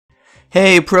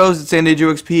Hey pros, it's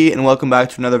AndyJXP and welcome back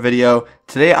to another video.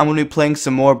 Today I'm going to be playing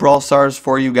some more Brawl Stars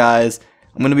for you guys.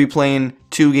 I'm going to be playing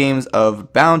 2 games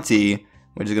of Bounty,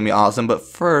 which is going to be awesome. But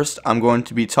first, I'm going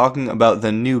to be talking about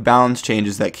the new balance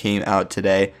changes that came out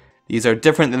today. These are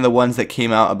different than the ones that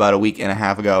came out about a week and a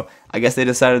half ago. I guess they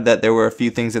decided that there were a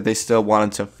few things that they still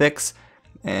wanted to fix.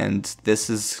 And this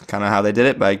is kind of how they did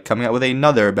it, by coming out with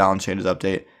another balance changes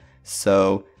update.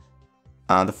 So,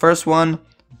 the first one,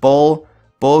 Bull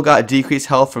got decreased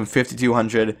health from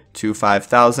 5,200 to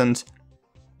 5,000.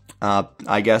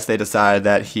 I guess they decided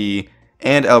that he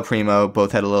and El Primo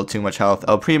both had a little too much health.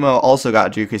 El Primo also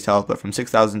got decreased health, but from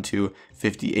 6,000 to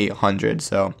 5,800.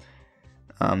 So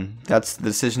that's the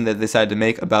decision that they decided to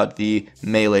make about the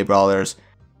melee brawlers.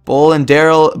 Bull and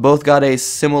Daryl both got a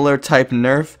similar type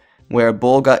nerf, where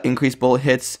Bull got increased bullet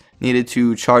hits needed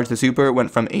to charge the super, went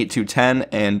from 8 to 10,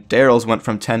 and Daryl's went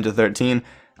from 10 to 13.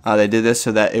 They did this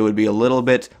so that it would be a little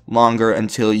bit longer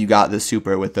until you got the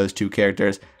super with those 2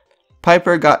 characters.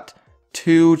 Piper got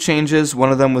 2 changes.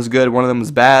 One of them was good, one of them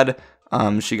was bad.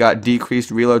 She got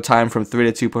decreased reload time from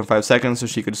 3 to 2.5 seconds so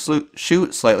she could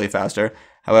shoot slightly faster.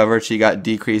 However, she got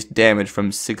decreased damage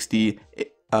from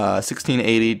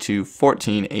 1680 to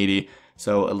 1480,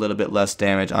 so a little bit less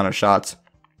damage on her shots.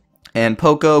 And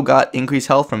Poco got increased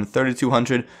health from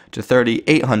 3,200 to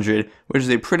 3,800, which is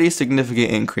a pretty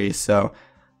significant increase. So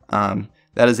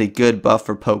that is a good buff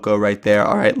for Poco right there.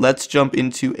 Alright, let's jump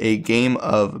into a game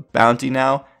of Bounty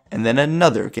now, and then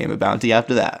another game of Bounty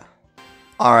after that.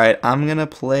 Alright, I'm gonna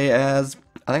play as,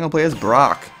 I think I'll play as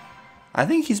Brock. I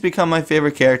think he's become my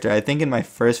favorite character. I think in my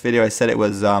first video I said it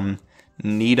was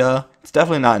Nita. It's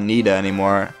definitely not Nita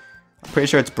anymore. I'm pretty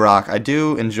sure it's Brock. I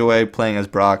do enjoy playing as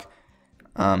Brock.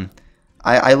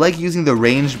 I like using the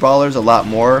ranged brawlers a lot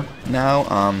more now.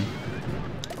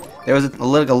 There was a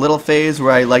little phase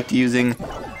where I liked using,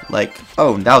 like,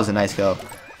 oh, that was a nice kill.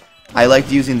 I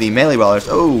liked using the melee brawlers.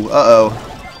 Oh, uh-oh.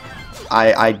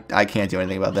 I can't do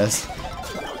anything about this.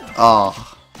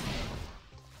 Oh.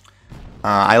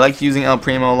 I liked using El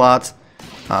Primo a lot,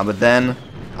 but then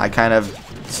I kind of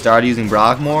started using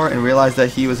Brock more and realized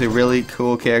that he was a really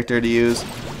cool character to use.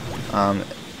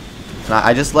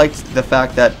 I just liked the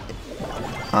fact that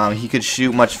he could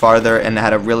shoot much farther and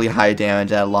had a really high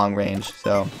damage at long range.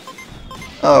 So,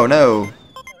 oh no,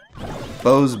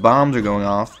 Bo's bombs are going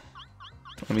off.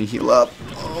 Let me heal up.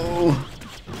 Oh,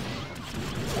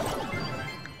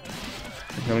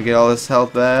 I'm gonna get all this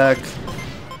health back.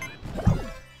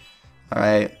 All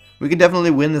right, we can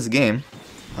definitely win this game.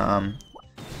 You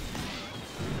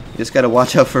just gotta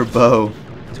watch out for Bo.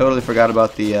 Totally forgot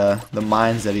about the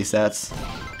mines that he sets.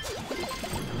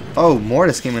 Oh,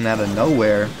 Mortis came in out of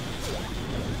nowhere.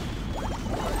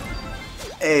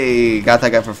 Hey, got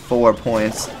that guy for 4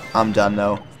 points. I'm done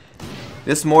though.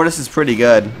 This Mortis is pretty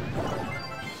good.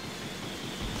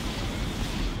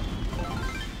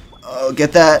 Oh,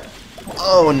 get that.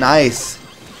 Oh, nice.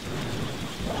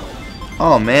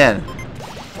 Oh, man.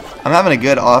 I'm having a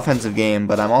good offensive game,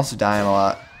 but I'm also dying a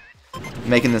lot.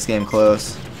 Making this game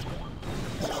close.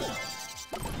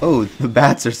 Oh, the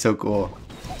bats are so cool.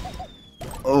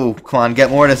 Oh, come on, get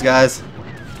Mortis, guys.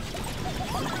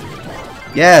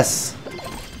 Yes!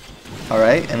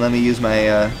 Alright, and let me use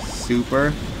my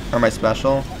super, or my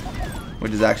special,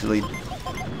 which is actually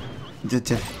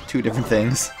 2 different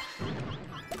things.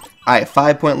 Alright,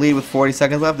 5-point lead with 40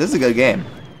 seconds left. This is a good game.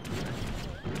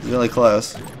 It's really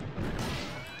close.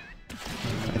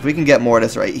 If we can get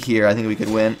Mortis right here, I think we could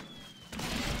win.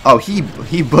 Oh, he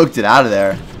booked it out of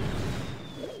there.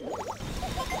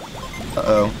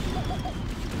 Uh-oh.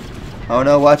 Oh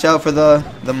no, watch out for the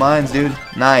mines, dude.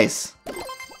 Nice.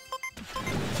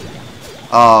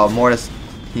 Oh, Mortis,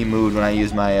 he moved when I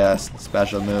used my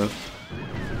special move.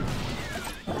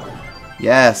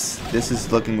 Yes, this is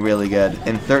looking really good.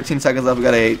 In 13 seconds left, we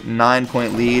got a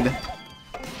 9-point lead.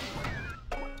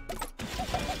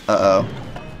 Uh-oh.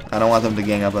 I don't want them to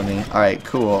gang up on me. Alright,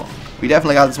 cool. We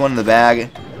definitely got this one in the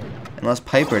bag. Unless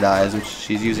Piper dies, which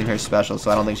she's using her special,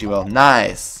 so I don't think she will.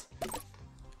 Nice.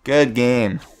 Good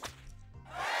game.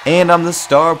 And I'm the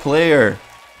star player.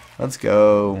 Let's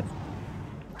go.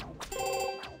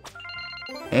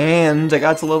 And I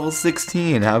got to level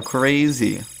 16. How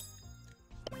crazy.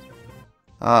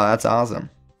 Oh, that's awesome.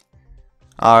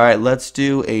 Alright, let's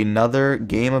do another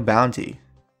game of Bounty.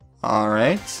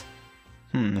 Alright.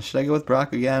 Should I go with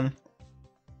Brock again?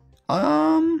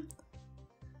 I'll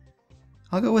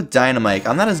go with Dynamite.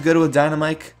 I'm not as good with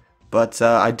Dynamite, but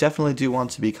I definitely do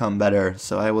want to become better,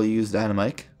 so I will use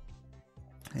Dynamite.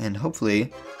 And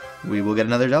hopefully, we will get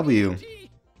another W.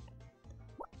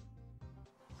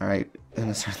 Alright, I'm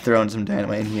gonna start throwing some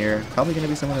dynamite in here. Probably gonna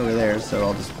be someone over there, so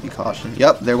I'll just be cautious.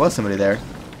 Yep, there was somebody there.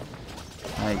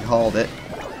 I called it.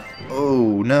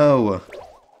 Oh no!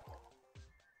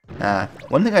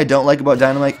 One thing I don't like about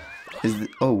dynamite is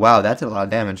oh wow, that did a lot of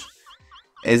damage.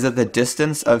 Is that the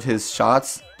distance of his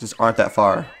shots just aren't that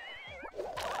far,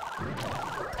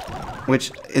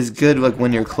 which is good like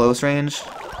when you're close range,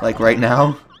 like right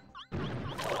now.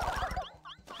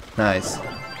 Nice,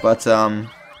 but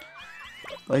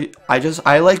like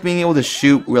I like being able to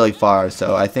shoot really far,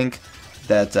 so I think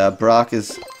that Brock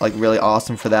is like really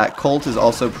awesome for that. Colt is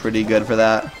also pretty good for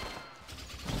that.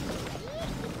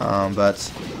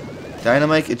 But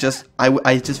Dynamite,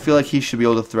 I just feel like he should be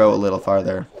able to throw a little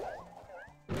farther.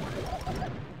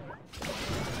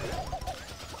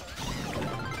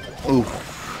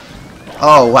 Oof.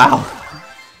 Oh wow.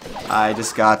 I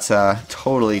just got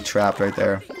totally trapped right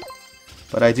there.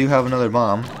 But I do have another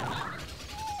bomb.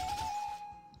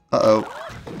 Uh-oh.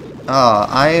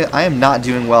 I am not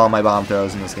doing well on my bomb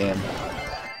throws in this game.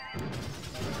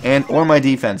 Or my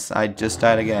defense. I just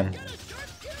died again.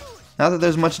 Not that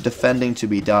there's much defending to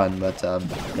be done, but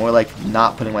more like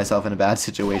not putting myself in a bad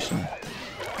situation.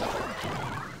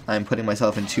 I'm putting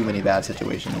myself in too many bad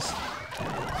situations.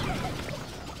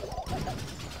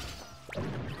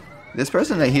 This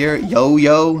person right here,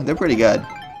 Yo-Yo, they're pretty good.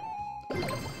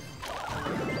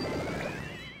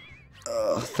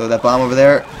 Throw that bomb over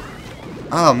there.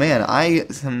 Oh man, I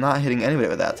am not hitting anybody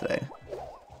with that today.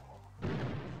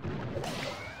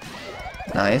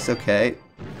 Nice, okay.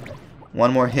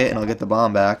 One more hit and I'll get the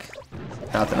bomb back.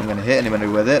 Not that I'm gonna hit anybody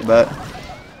with it, but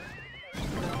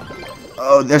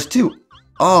oh, there's two.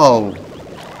 Oh,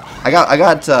 I got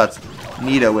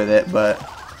Nita with it, but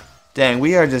dang,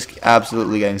 we are just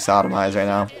absolutely getting sodomized right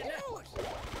now.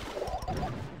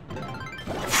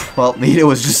 Well, Nita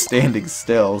was just standing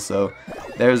still, so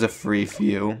there's a free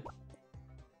few.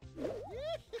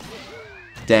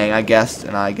 Dang, I guessed,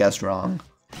 and I guessed wrong.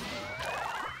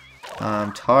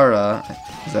 Tara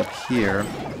is up here.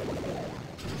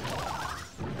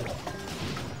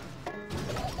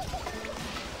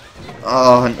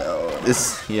 Oh no,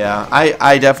 yeah,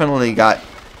 I definitely got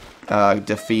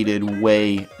defeated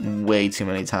way too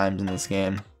many times in this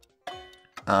game.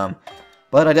 But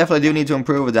I definitely do need to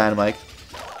improve with Dynamite.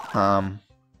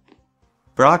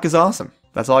 Brock is awesome.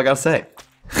 That's all I gotta say.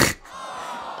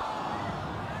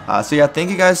 So yeah, thank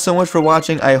you guys so much for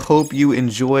watching. I hope you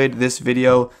enjoyed this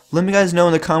video. Let me guys know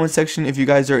in the comment section if you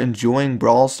guys are enjoying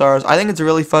Brawl Stars. I think it's a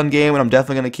really fun game, and I'm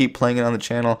definitely going to keep playing it on the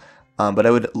channel. But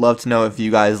I would love to know if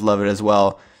you guys love it as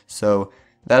well. So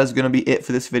that is going to be it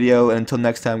for this video, and until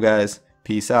next time guys,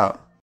 peace out.